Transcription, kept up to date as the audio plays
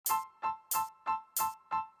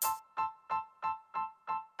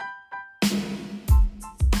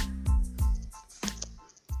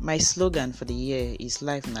My slogan for the year is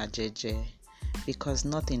Life na Jeje because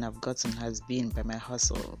nothing I've gotten has been by my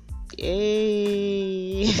hustle.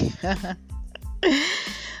 Yay!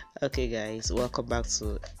 Okay, guys, welcome back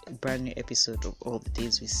to a brand new episode of All the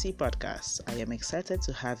Things We See podcast. I am excited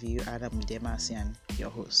to have you, Adam Demasian, your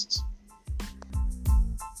host.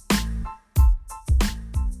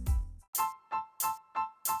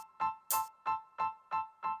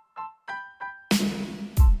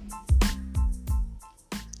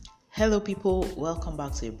 Hello, people. Welcome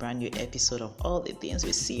back to a brand new episode of All the Things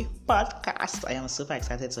We See podcast. I am super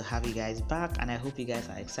excited to have you guys back, and I hope you guys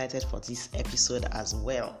are excited for this episode as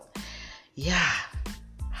well. Yeah,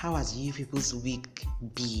 how has you people's week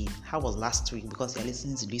been? How was last week? Because you're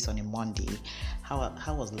listening to this on a Monday.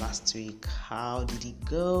 How was last week? How did it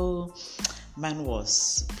go? Mine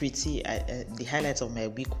was pretty. The highlight of my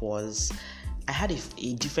week was. I had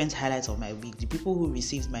a different highlight of my week. The people who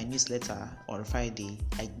received my newsletter on Friday,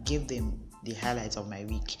 I gave them the highlights of my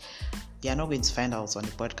week. You are not going to find out on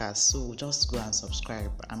the podcast, so just go and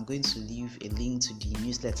subscribe. I'm going to leave a link to the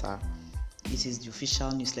newsletter. It is the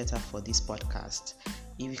official newsletter for this podcast.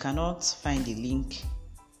 If you cannot find the link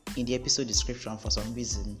in the episode description for some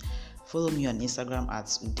reason, follow me on Instagram at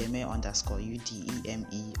udeme_udeme_.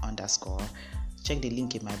 Check the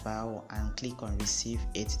link in my bio and click on receive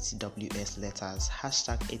ATTWS letters,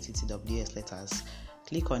 #ATTWS letters.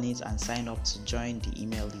 Click on it and sign up to join the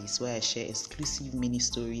email list where I share exclusive mini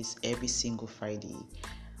stories every single Friday.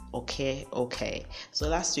 Okay. So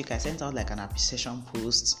last week I sent out like an appreciation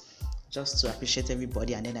post just to appreciate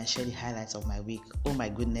everybody, and then I shared the highlights of my week. Oh my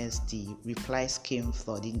goodness, the replies came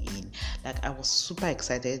flooding in. Like, I was super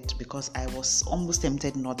excited because I was almost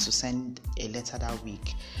tempted not to send a letter that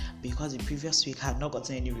week because the previous week I had not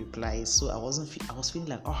gotten any replies. So I was feeling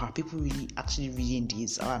like, are people really actually reading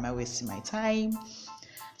this, or am I wasting my time?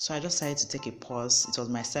 So I just decided to take a pause. It was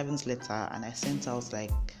my 7th letter, and I sent out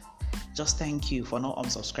like, just thank you for not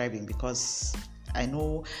unsubscribing, because I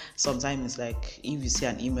know sometimes it's like if you see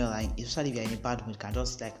an email, and especially if you're in a bad mood, you can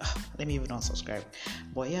just like, let me even unsubscribe.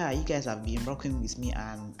 But yeah, you guys have been rocking with me,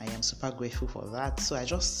 and I am super grateful for that. So I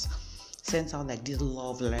just sent out like this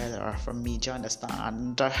love letter from me. Do you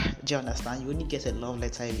understand? You only get a love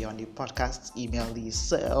letter if you're on the podcast email list.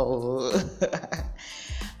 So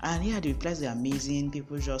and yeah, the replies are amazing.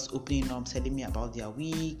 People just opening up, telling me about their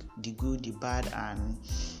week, the good, the bad, and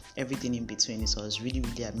everything in between. So it was really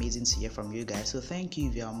amazing to hear from you guys. So thank you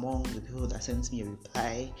if you're among the people that sent me a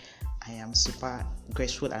reply. I am super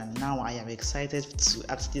grateful, and now I am excited to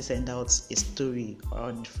actually send out a story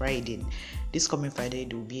on Friday. This coming Friday,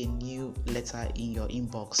 there will be a new letter in your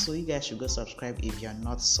inbox, so you guys should go subscribe if you're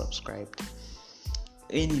not subscribed.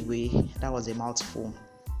 Anyway, that was a mouthful.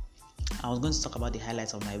 I was going to talk about the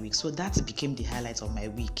highlights of my week. So that became the highlights of my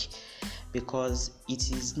week, because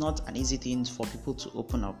it is not an easy thing for people to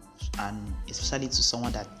open up, and especially to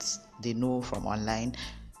someone that they know from online.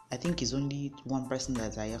 I think it's only one person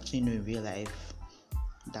that I actually know in real life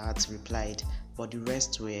that replied, but the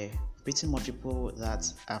rest were pretty much people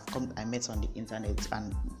that I met on the internet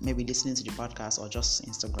and maybe listening to the podcast or just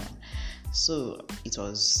Instagram. So it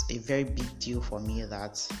was a very big deal for me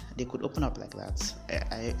that they could open up like that.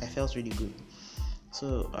 I felt really good.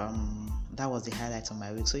 So that was the highlight of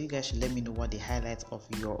my week. So you guys should let me know what the highlight of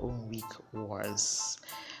your own week was.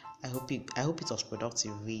 I hope it was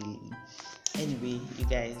productive, really. Anyway, you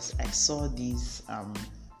guys, I saw this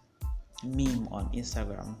meme on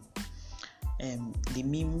Instagram. The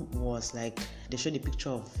meme was like, they showed a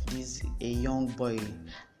picture of a young boy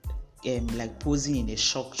like posing in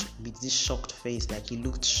with this shocked face, like he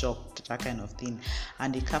looked shocked, that kind of thing.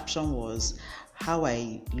 And the caption was, how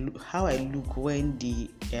I look when the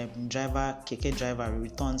keke driver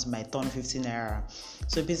returns my turn 15 naira.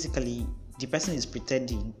 So basically, the person is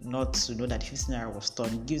pretending not to know that 15 naira was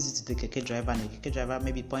torn, gives it to the keke driver, and the keke driver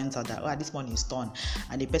maybe points out that this money is torn,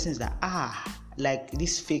 and the person is like, like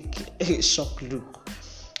this fake shock look.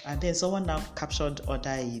 And then someone now captured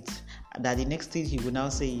under it that the next thing he will now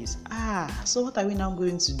say is, so what are we now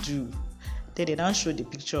going to do? Then they now showed the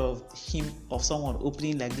picture of someone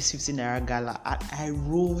opening like this 15 naira gala. I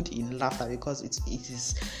rolled in laughter because it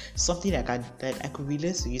is something that I could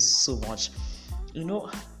relate to it so much, you know.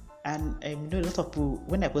 And a lot of people,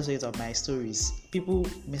 when I posted it on my stories, people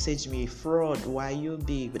message me, fraud, why are you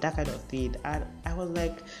big, that kind of thing. And I was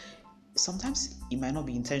like, sometimes it might not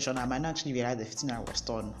be intentional. I might not actually realize the 15 naira was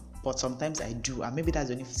torn, but sometimes I do, and maybe that's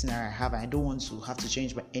the only 15 naira I have, and I don't want to have to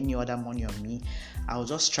change any other money on me. I'll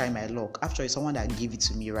just try my luck. After it's someone that gave it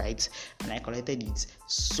to me, right? And I collected it.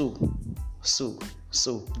 So do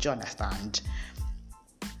you understand?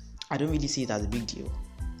 I don't really see it as a big deal.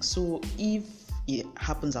 So if it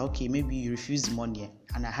happens that okay, maybe you refuse the money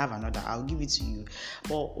and I have another, I'll give it to you.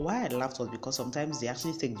 But why I laughed was because sometimes they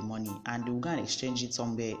actually take the money and they will go and exchange it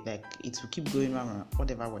somewhere, like it will keep going around,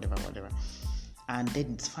 whatever, and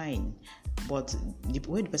then it's fine. But the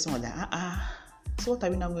way the person was like, so what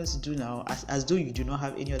are we now going to do now? As though you do not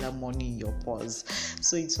have any other money in your purse.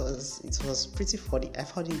 So it was pretty funny. I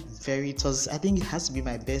found it I think it has to be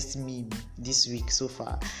my best meme this week so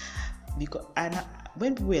far. Because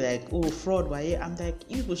when people were like, oh, fraud, why? I'm like,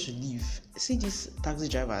 you people should leave. See these taxi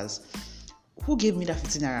drivers who gave me that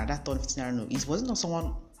 15 naira, that ton 15 naira. No, it wasn't not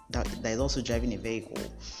someone that is also driving a vehicle.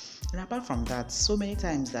 And apart from that, so many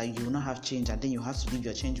times that you will not have change and then you have to leave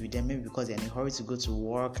your change with them, maybe because they're in a hurry to go to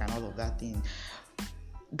work and all of that thing.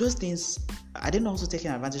 Those things, are they also taking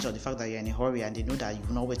advantage of the fact that you're in a hurry and they know that you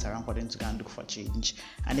will not wait around for them to go and look for change?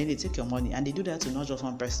 And then they take your money and they do that to not just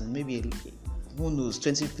one person, maybe who knows,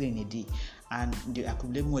 20 people in a day, and they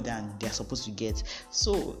accumulate more than they're supposed to get.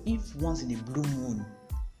 So if once in a blue moon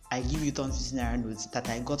I give you 15 naira notes that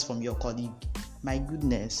I got from your colleague, my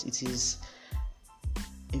goodness, it is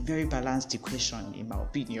a very balanced equation in my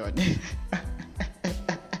opinion.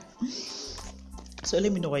 So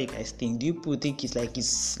let me know what you guys think. Do you people think it's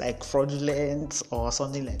like fraudulent or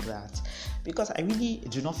something like that? Because I really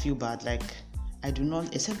do not feel bad. Like, I do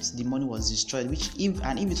not, except the money was destroyed, which if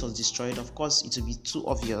it was destroyed, of course it would be too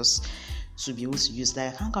obvious to be able to use.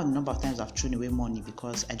 Like, I can't count the number of times I've thrown away money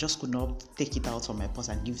because I just could not take it out from my purse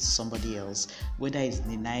and give it to somebody else, whether it's in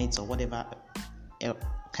the night or whatever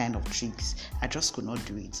kind of tricks. I just could not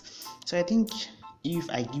do it. So I think if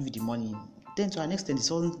I give you the money, then to an extent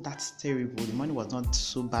it wasn't that terrible. The money was not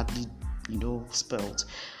so badly, spelled,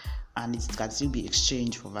 and it can still be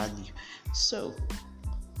exchanged for value. So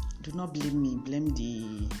do not blame me. Blame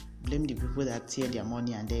the people that tear their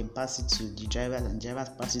money and then pass it to the drivers, and drivers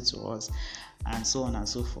pass it to us, and so on and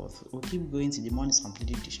so forth. We'll keep going till the money is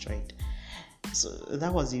completely destroyed. So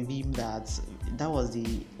that was a meme that was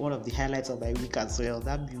the one of the highlights of my week as well.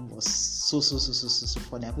 That meme was so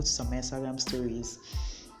funny. I put it on my Instagram stories.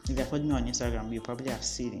 If you followed me on Instagram, you probably have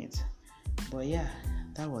seen it. But yeah,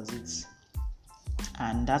 that was it.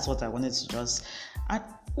 And that's what I wanted to just add.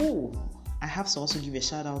 I have to also give a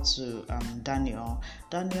shout out to Daniel.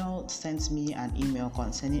 Daniel sent me an email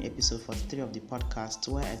concerning episode 43 of the podcast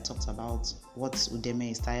where I talked about what Udeme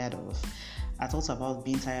is tired of. I talked about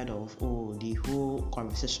being tired of the whole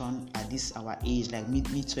conversation at this our age, like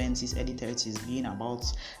mid-20s, early 30s, being about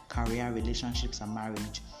career, relationships, and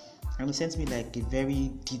marriage. And he sent me like a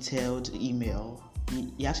very detailed email.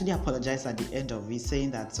 He actually apologized at the end of it,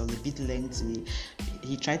 saying that it was a bit lengthy.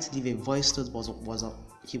 He tried to leave a voice note,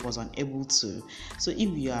 he was unable to. So if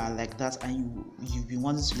you are like that and you've been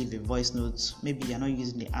wanting to leave a voice note, maybe you're not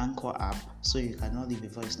using the Anchor app, so you cannot leave a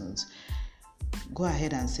voice note, go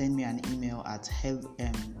ahead and send me an email at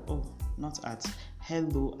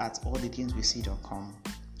hello@allthethingswesee.com.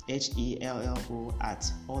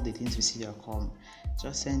 hello@allthethingswesee.com.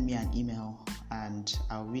 Just send me an email and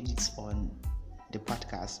I'll read it on the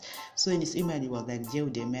podcast. So in this email, it was like, dear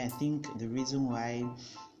Udeme, I think the reason why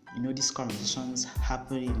these conversations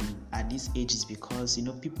happen at this age is because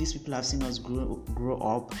these people have seen us grow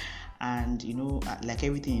up, and like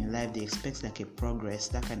everything in life, they expect like a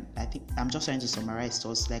progress I think I'm just trying to summarize. It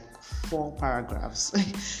was like 4 paragraphs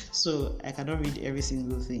so I cannot read every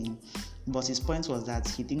single thing, but his point was that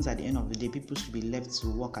he thinks at the end of the day people should be left to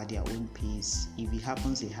work at their own pace. If it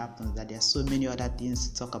happens, it happens. That there are so many other things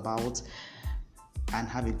to talk about and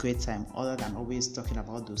have a great time other than always talking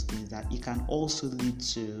about those things, that it can also lead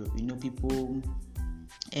to people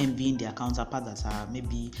envying their counterpart that are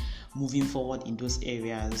maybe moving forward in those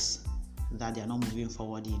areas that they are not moving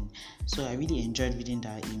forward in. So I really enjoyed reading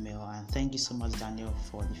that email, and thank you so much, Daniel,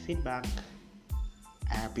 for the feedback.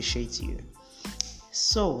 I appreciate you.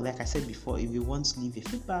 So like I said before, if you want to leave a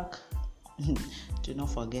feedback, do not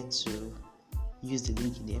forget to use the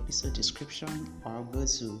link in the episode description or go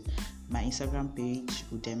to my Instagram page,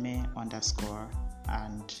 Udeme_,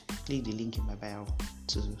 and click the link in my bio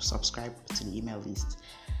to subscribe to the email list.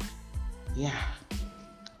 Yeah,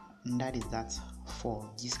 and that is that for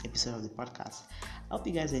this episode of the podcast. I hope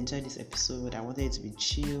you guys enjoyed this episode. I wanted it to be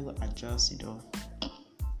chill and just, you know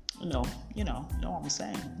what I'm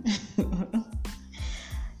saying.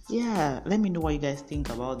 Yeah, let me know what you guys think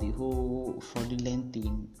about the whole fraudulent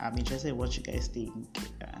thing. I'm interested in what you guys think,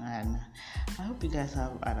 and I hope you guys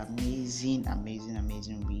have an amazing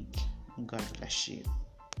week. God bless you.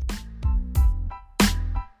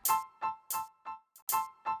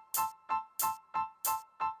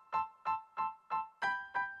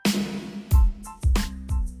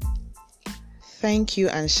 Thank you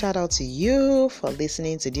and shout out to you for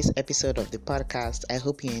listening to this episode of the podcast. I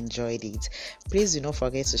hope you enjoyed it. Please do not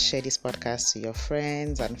forget to share this podcast to your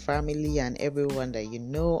friends and family and everyone that you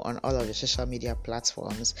know on all of the social media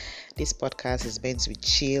platforms. This podcast is meant to be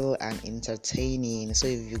chill and entertaining. So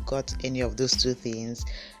if you got any of those two things,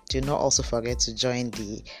 do not also forget to join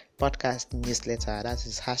the podcast newsletter. That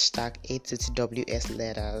is #8TTWS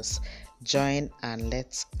letters. Join and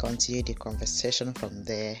let's continue the conversation from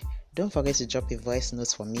there. Don't forget to drop a voice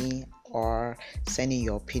note for me or send in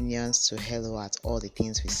your opinions to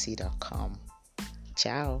hello@allthethingswesee.com.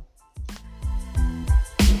 Ciao.